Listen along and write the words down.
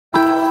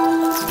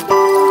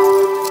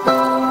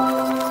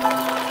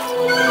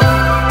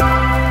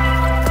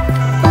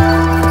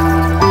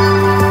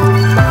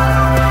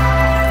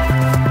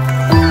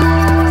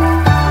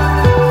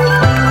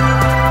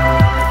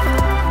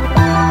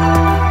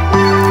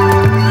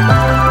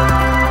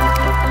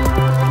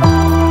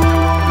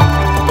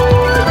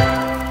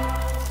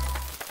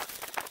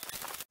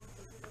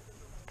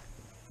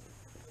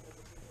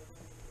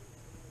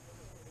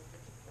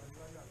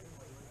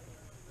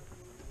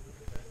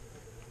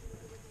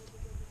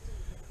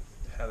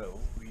Hello,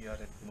 we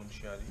are at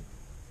Munshari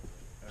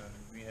and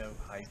we have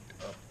hiked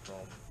up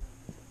from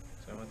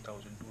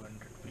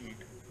 7,200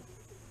 feet.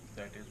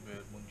 That is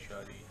where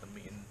Munshari, the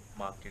main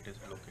market, is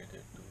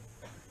located, to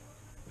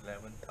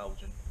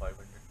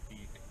 11,500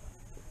 feet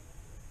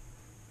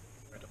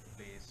at a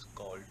place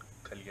called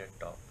Khalia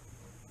Top.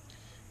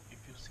 If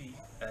you see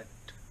at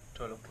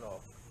 12 o'clock,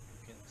 you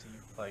can see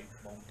five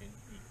mountain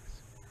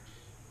peaks.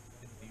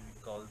 Hindi we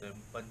call them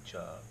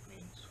Pancha,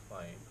 means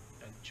five,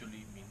 and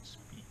Chuli means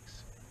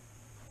peaks.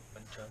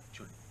 Pancha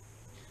Chuli.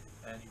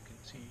 And you can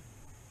see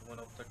one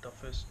of the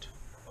toughest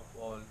of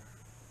all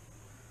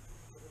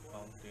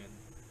mountain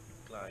you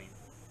climb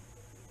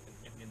in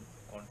Indian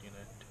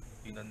continent,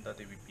 the Nanda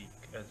Devi Peak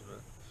as well,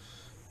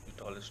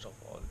 the tallest of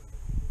all,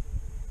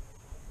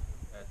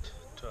 at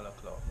 12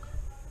 o'clock.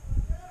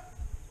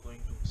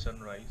 Going to be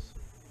sunrise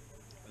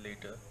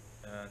later,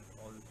 and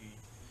all the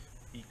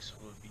peaks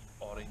will be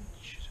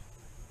orange.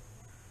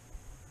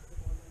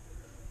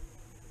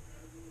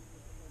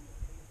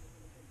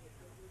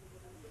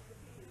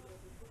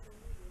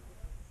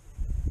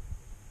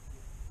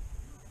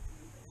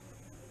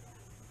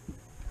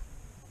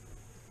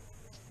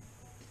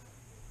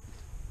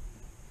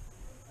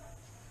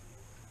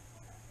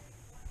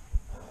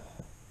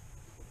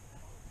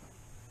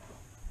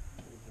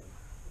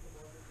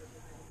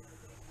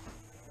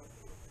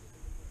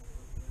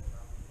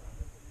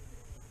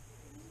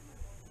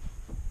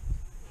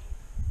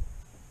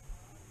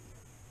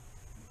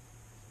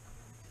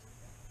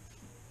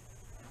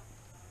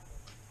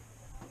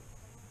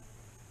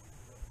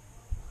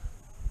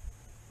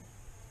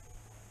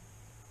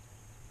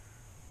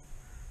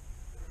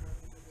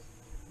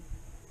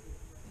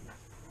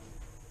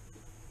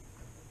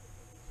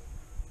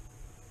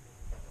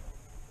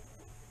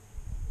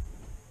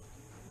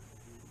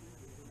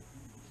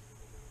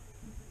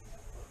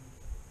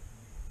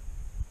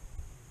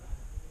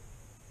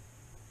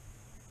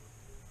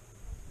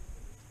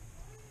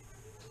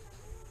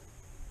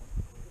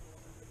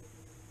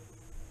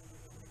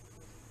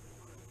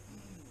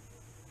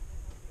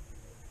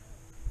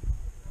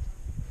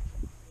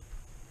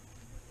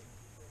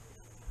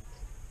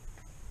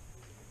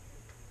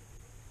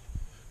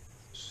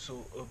 So,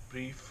 a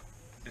brief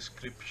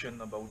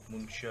description about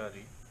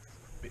Munshari.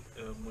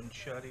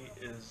 Munshari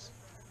is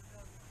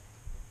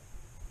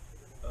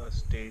a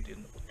state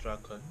in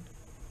Uttarakhand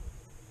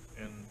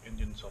in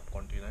Indian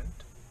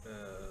subcontinent,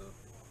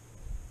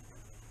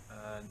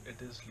 and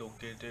it is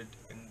located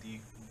in the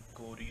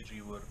Gori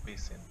River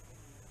basin,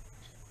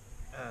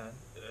 and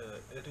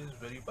it is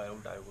very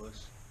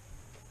biodiverse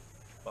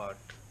part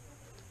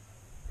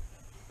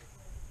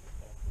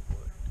of the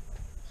world.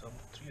 Some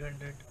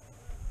 300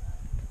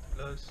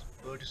 plus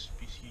bird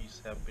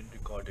species have been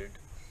recorded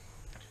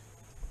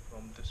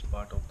from this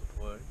part of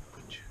the world,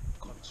 which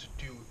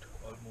constitute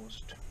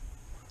almost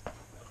a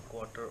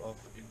quarter of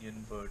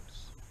Indian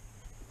birds.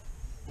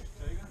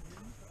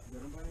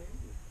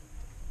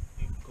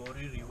 The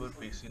Gori River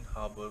basin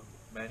harbor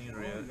many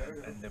rare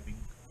and endemic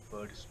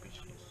bird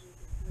species.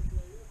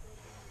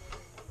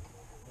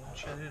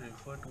 Munshari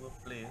refer to a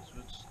place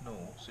with snow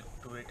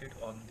situated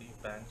on the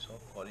banks of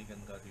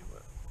Ganga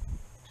river.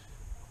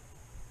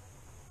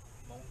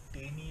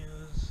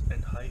 Mountaineers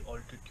and high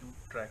altitude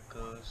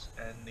trekkers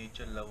and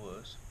nature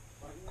lovers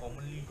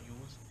commonly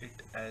use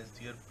it as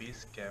their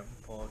base camp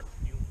for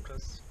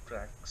numerous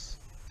treks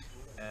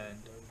and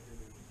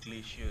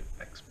glacier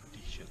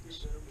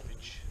expeditions,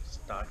 which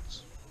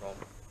starts from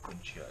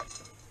Punjab.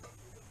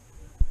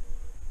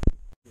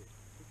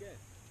 ठीक है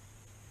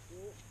तो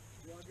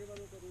जो आगे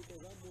वालों का root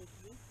होगा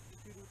mostly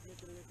इसी root में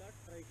चलने का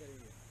ट्राई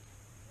करेंगे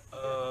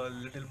A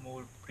little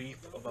more brief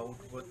about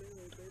जितने what चलेंगे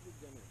वहीं पे ही रुक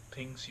जाना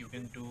things you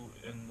can do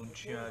in थोड़ा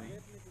Munchiari.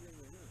 गैप में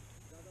चलेंगे ना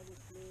ज़्यादा वो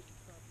स्लो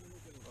साथ में नहीं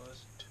चलेंगे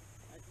First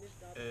एटलीस्ट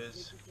आप is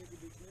एक दूसरे के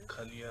बीच में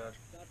Khalyar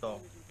 7 Top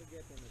किलोमीटर का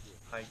गैप होना चाहिए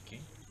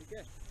hiking, ठीक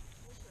है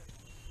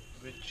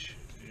which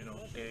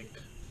take,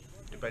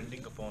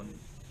 depending upon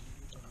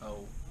how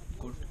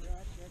good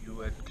you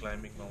at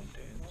climbing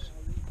mountains,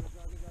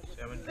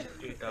 7 to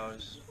 8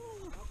 hours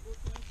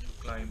to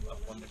climb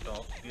up on the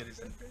top. There is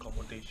an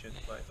accommodation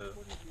by the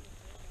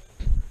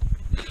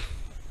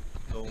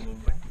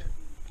government,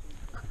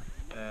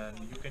 and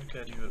you can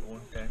carry your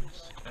own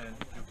tents, and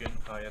you can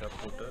hire a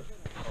porter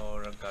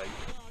or a guide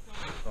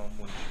from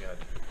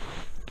Munchiari.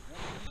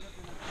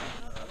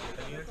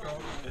 Career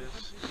Top is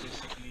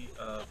basically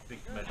a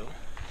big meadow,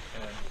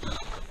 and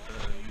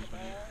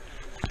usually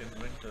in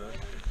winter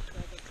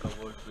it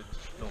covered with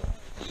snow.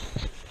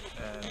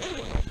 And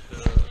one of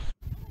the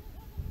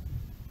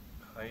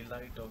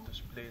highlight of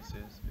this place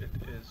is it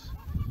is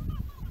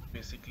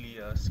basically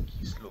a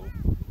ski slope,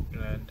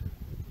 and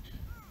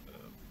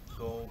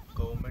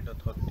government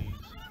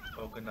authorities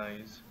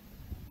organize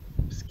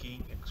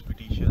skiing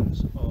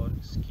expeditions or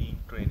skiing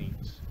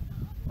trainings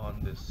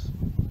on this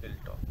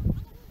hilltop.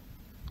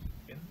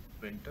 In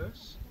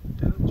winters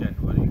till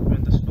January,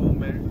 when the snow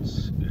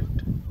melts,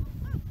 it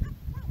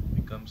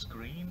becomes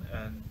green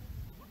and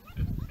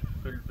it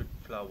filled with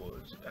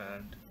flowers,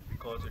 and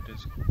because it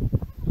is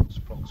its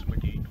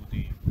proximity to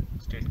the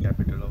state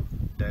capital of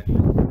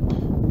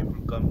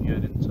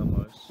here in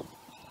summers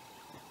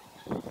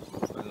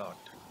a lot,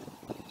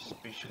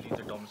 especially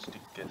the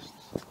domestic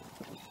guests.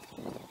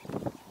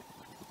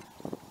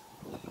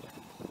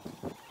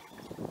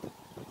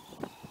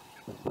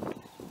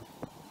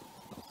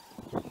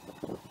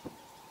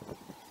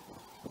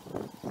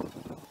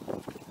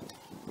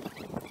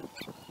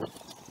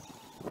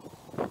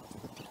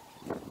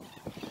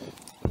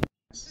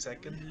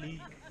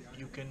 Secondly,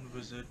 you can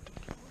visit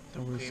the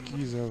Our famous.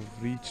 skis have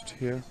reached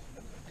here,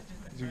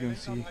 as you can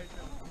see,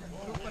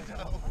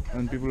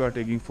 and people are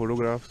taking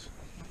photographs.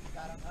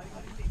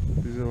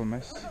 This is a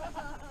mess.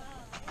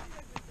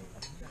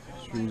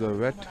 Shoes are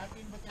wet,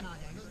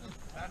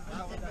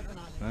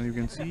 and you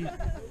can see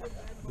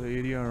the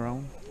area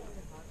around.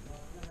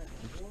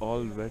 It's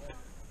all wet,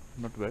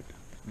 not wet,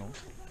 no.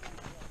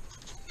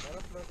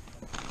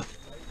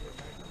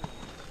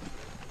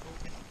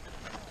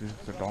 This is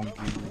the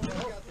donkey.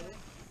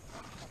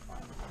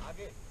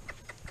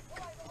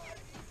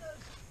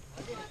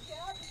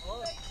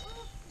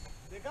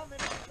 देखा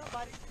मैंने कितना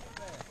बारीकी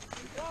है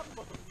दिखा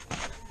आपको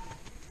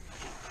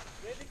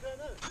ये दिख रहा है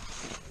ना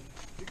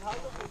दिखा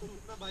दो फोटो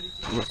कितना बारीकी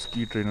Our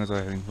ski trainers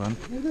are having fun,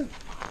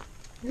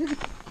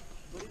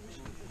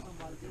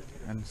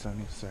 and sun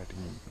is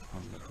setting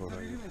on the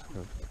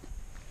horizon.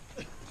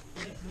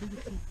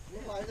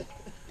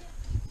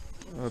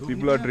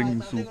 People are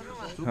drinking soup.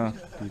 Huh.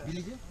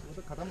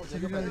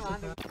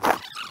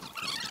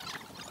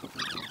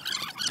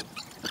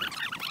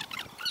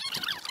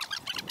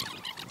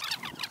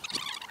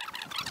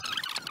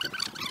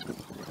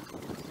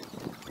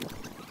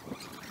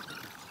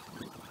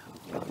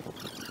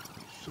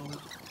 So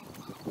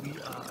we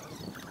are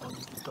on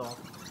top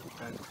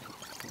at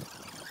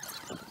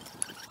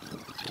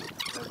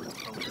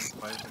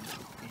 11,500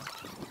 feet,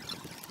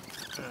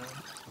 and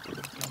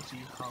you can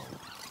see how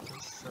the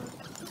sun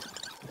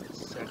is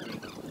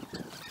setting and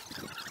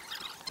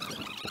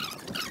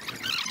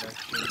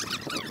reflection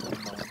on the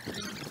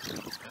mountains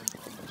and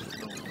on the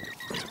snow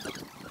is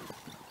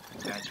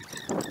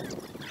magical.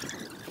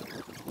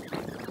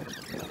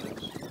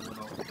 It's one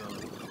of the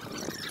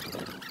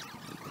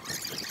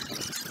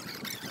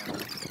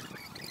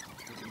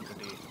during the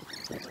day.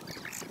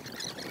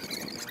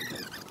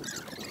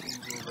 And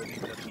we were very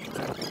lucky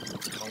that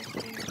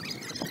mountains